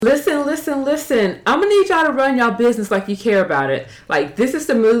Listen. I'm gonna need y'all to run y'all business like you care about it. Like, this is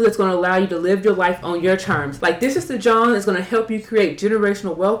the move that's gonna allow you to live your life on your terms. Like, this is the John that's gonna help you create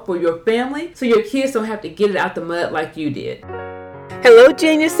generational wealth for your family so your kids don't have to get it out the mud like you did. Hello,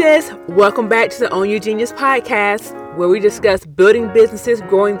 geniuses. Welcome back to the Own Your Genius podcast, where we discuss building businesses,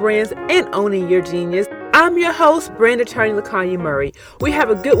 growing brands, and owning your genius. I'm your host, brand attorney LaKanya Murray. We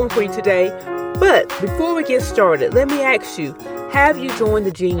have a good one for you today. But before we get started, let me ask you, have you joined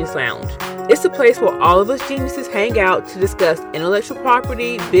the Genius Lounge? It's a place where all of us geniuses hang out to discuss intellectual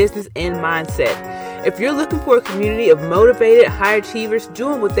property, business, and mindset. If you're looking for a community of motivated high achievers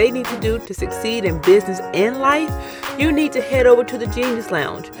doing what they need to do to succeed in business and life, you need to head over to the Genius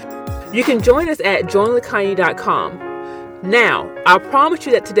Lounge. You can join us at joinlakanya.com. Now, I promise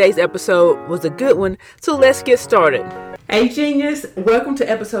you that today's episode was a good one, so let's get started. Hey Genius, welcome to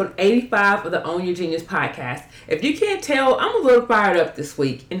episode 85 of the Own Your Genius podcast. If you can't tell, I'm a little fired up this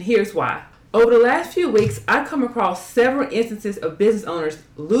week, and here's why. Over the last few weeks, I've come across several instances of business owners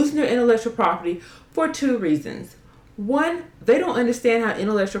losing their intellectual property for two reasons. One, they don't understand how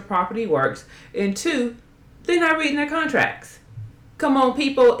intellectual property works, and two, they're not reading their contracts. Come on,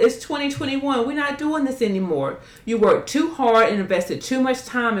 people, it's 2021. We're not doing this anymore. You worked too hard and invested too much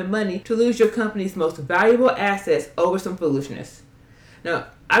time and money to lose your company's most valuable assets over some foolishness. Now,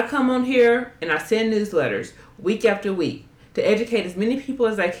 I come on here and I send newsletters week after week to educate as many people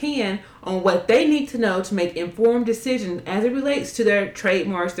as I can on what they need to know to make informed decisions as it relates to their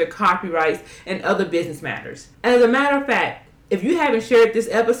trademarks, their copyrights, and other business matters. As a matter of fact, if you haven't shared this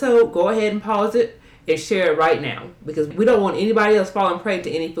episode, go ahead and pause it and share it right now, because we don't want anybody else falling prey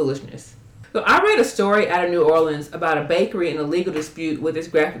to any foolishness. So I read a story out of New Orleans about a bakery in a legal dispute with its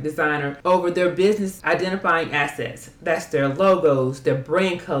graphic designer over their business identifying assets. That's their logos, their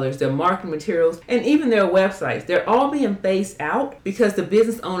brand colors, their marketing materials, and even their websites. They're all being phased out because the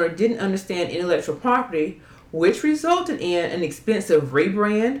business owner didn't understand intellectual property, which resulted in an expensive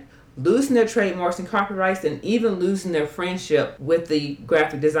rebrand, losing their trademarks and copyrights, and even losing their friendship with the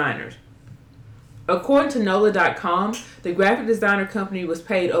graphic designers. According to NOLA.com, the graphic designer company was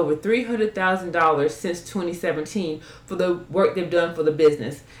paid over $300,000 since 2017 for the work they've done for the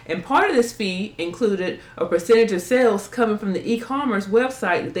business. And part of this fee included a percentage of sales coming from the e-commerce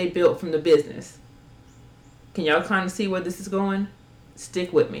website that they built from the business. Can y'all kind of see where this is going?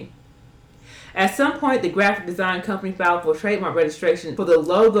 Stick with me. At some point, the graphic design company filed for trademark registration for the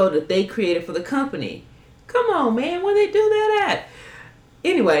logo that they created for the company. Come on, man, where they do that at?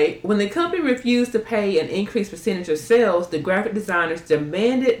 Anyway, when the company refused to pay an increased percentage of sales, the graphic designers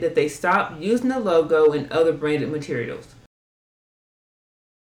demanded that they stop using the logo and other branded materials.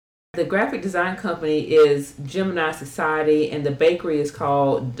 The graphic design company is Gemini Society, and the bakery is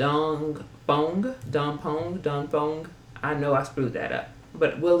called Dong Pong. I know I screwed that up,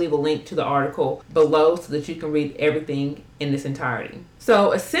 but we'll leave a link to the article below so that you can read everything in its entirety.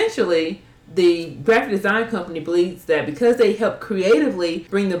 So essentially, the graphic design company believes that because they helped creatively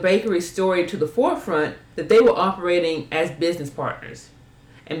bring the bakery's story to the forefront, that they were operating as business partners.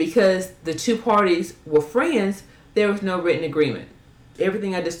 And because the two parties were friends, there was no written agreement.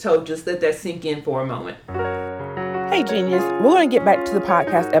 Everything I just told, just let that sink in for a moment. Hey Genius, we're going to get back to the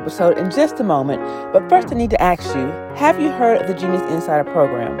podcast episode in just a moment, but first I need to ask you, have you heard of the Genius Insider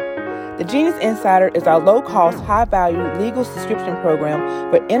program? The Genius Insider is our low-cost, high-value legal subscription program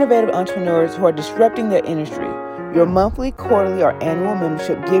for innovative entrepreneurs who are disrupting their industry. Your monthly, quarterly, or annual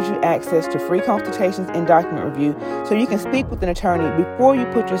membership gives you access to free consultations and document review so you can speak with an attorney before you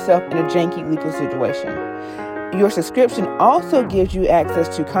put yourself in a janky legal situation. Your subscription also gives you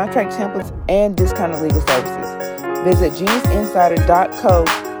access to contract templates and discounted legal services. Visit geniusinsider.co,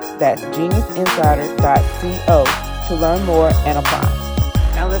 that's geniusinsider.co, to learn more and apply.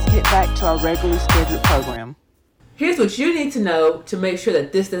 Now let's get back to our regularly scheduled program. Here's what you need to know to make sure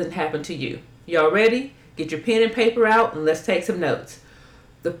that this doesn't happen to you. Y'all ready? Get your pen and paper out and let's take some notes.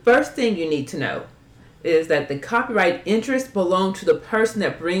 The first thing you need to know is that the copyright interests belong to the person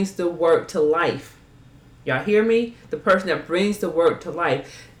that brings the work to life. Y'all hear me? The person that brings the work to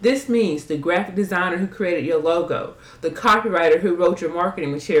life. This means the graphic designer who created your logo, the copywriter who wrote your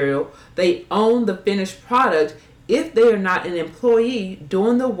marketing material, they own the finished product if they are not an employee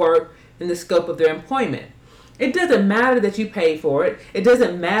doing the work in the scope of their employment. It doesn't matter that you paid for it. It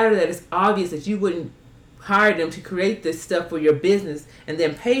doesn't matter that it's obvious that you wouldn't hire them to create this stuff for your business and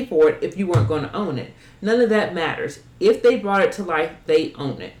then pay for it if you weren't going to own it. None of that matters. If they brought it to life, they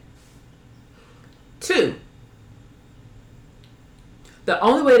own it. 2, the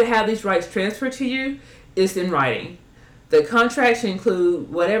only way to have these rights transferred to you is in writing. The contract should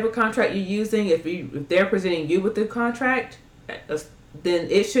include whatever contract you're using. If they're presenting you with the contract, then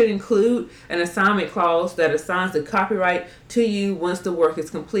it should include an assignment clause that assigns the copyright to you once the work is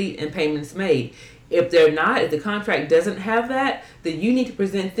complete and payment is made. If the contract doesn't have that, then you need to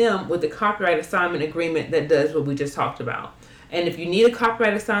present them with the copyright assignment agreement that does what we just talked about. And if you need a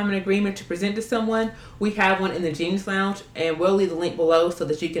copyright assignment agreement to present to someone, we have one in the Genius Lounge, and we'll leave the link below so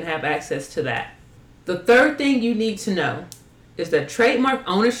that you can have access to that. The third thing you need to know is that trademark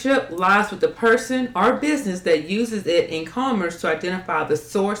ownership lies with the person or business that uses it in commerce to identify the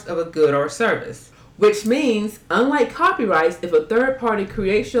source of a good or service. Which means, unlike copyrights, if a third party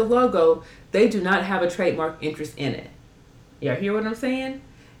creates your logo, they do not have a trademark interest in it. Y'all hear what I'm saying?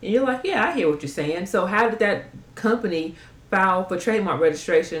 And you're like, yeah, I hear what you're saying. So how did that company file for trademark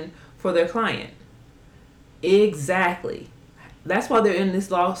registration for their client? Exactly. That's why they're in this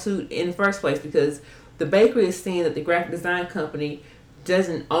lawsuit in the first place, because the bakery is saying that the graphic design company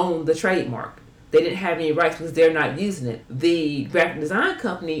doesn't own the trademark. They didn't have any rights because they're not using it. The graphic design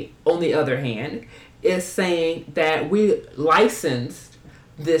company, on the other hand, is saying that we licensed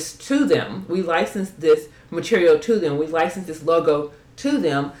this to them. We licensed this material to them. We licensed this logo to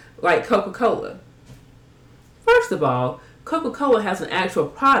them, like Coca-Cola. First of all, Coca-Cola has an actual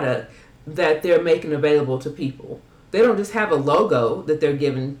product that they're making available to people. They don't just have a logo that they're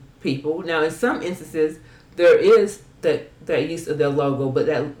giving people. Now, in some instances, there is that use of their logo, but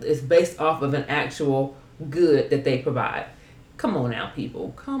that is based off of an actual good that they provide. Come on now,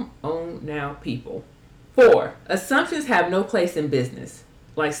 people. Come on now, people. 4, assumptions have no place in business.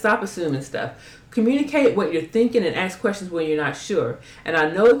 Like, stop assuming stuff. Communicate what you're thinking and ask questions when you're not sure. And I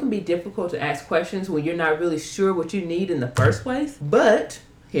know it can be difficult to ask questions when you're not really sure what you need in the first place, but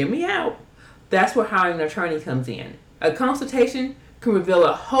hear me out. That's where hiring an attorney comes in. A consultation can reveal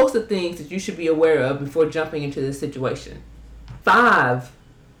a host of things that you should be aware of before jumping into this situation. 5,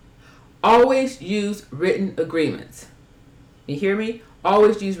 always use written agreements. You hear me?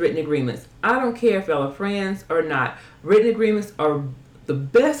 Always use written agreements. I don't care if y'all are friends or not. Written agreements are the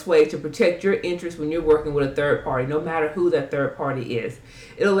best way to protect your interests when you're working with a third party, no matter who that third party is.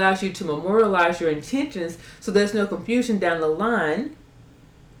 It allows you to memorialize your intentions so there's no confusion down the line.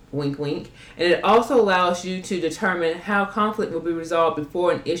 Wink, wink. And it also allows you to determine how conflict will be resolved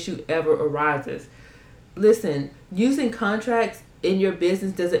before an issue ever arises. Listen, using contracts in your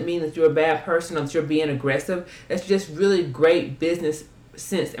business doesn't mean that you're a bad person or that you're being aggressive. That's just really great business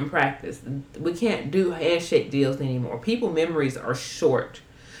sense and practice. We can't do handshake deals anymore. People memories are short.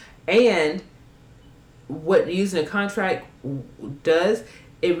 And what using a contract does,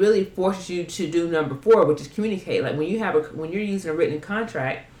 it really forces you to do number 4, which is communicate. Like when you're using a written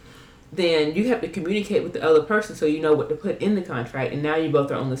contract, then you have to communicate with the other person so you know what to put in the contract, and now you both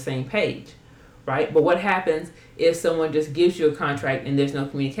are on the same page, right? But what happens if someone just gives you a contract and there's no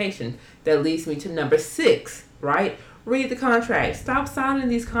communication? That leads me to number 6, right? Read the contract. Stop signing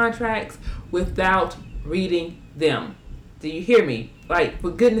these contracts without reading them. Do you hear me? Like,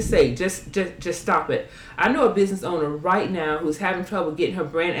 for goodness sake, just stop it. I know a business owner right now who's having trouble getting her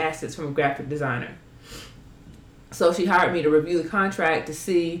brand assets from a graphic designer. So she hired me to review the contract to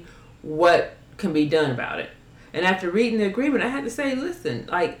see what can be done about it. And after reading the agreement, I had to say, listen,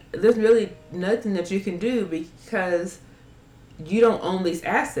 like, there's really nothing that you can do because you don't own these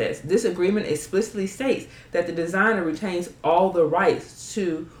assets. This agreement explicitly states that the designer retains all the rights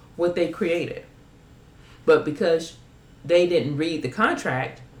to what they created. But because they didn't read the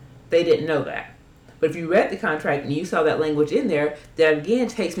contract, they didn't know that. But if you read the contract and you saw that language in there, that again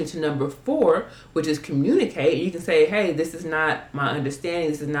takes me to number 4, which is communicate. You can say, hey, this is not my understanding.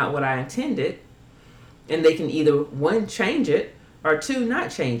 This is not what I intended. And they can either, 1, change it, or 2,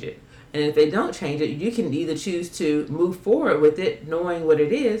 not change it. And if they don't change it, you can either choose to move forward with it, knowing what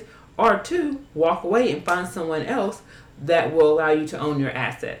it is, or 2, walk away and find someone else that will allow you to own your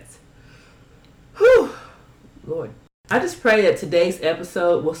assets. Whew, Lord. I just pray that today's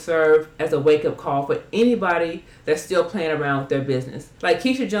episode will serve as a wake-up call for anybody that's still playing around with their business. Like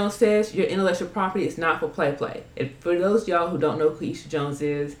Keisha Jones says, your intellectual property is not for play. And for those of y'all who don't know who Keisha Jones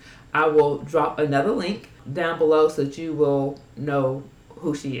is, I will drop another link down below so that you will know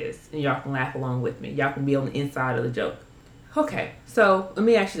who she is. And y'all can laugh along with me. Y'all can be on the inside of the joke. Okay, so let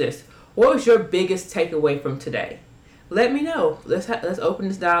me ask you this. What was your biggest takeaway from today? Let me know. Let's open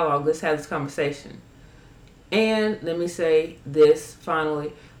this dialogue. Let's have this conversation. And let me say this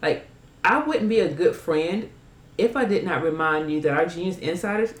finally, like, I wouldn't be a good friend if I did not remind you that our Genius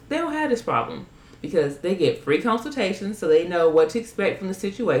Insiders, they don't have this problem because they get free consultations so they know what to expect from the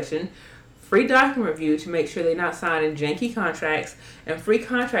situation, free document review to make sure they're not signing janky contracts, and free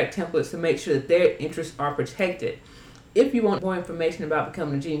contract templates to make sure that their interests are protected. If you want more information about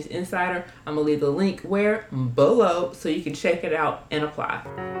becoming a Genius Insider, I'm going to leave the link below so you can check it out and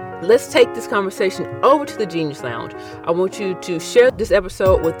apply. Let's take this conversation over to the Genius Lounge. I want you to share this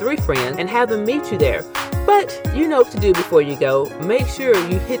episode with 3 friends and have them meet you there. But you know what to do before you go. Make sure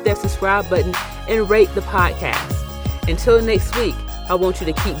you hit that subscribe button and rate the podcast. Until next week, I want you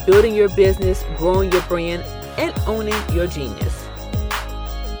to keep building your business, growing your brand, and owning your genius.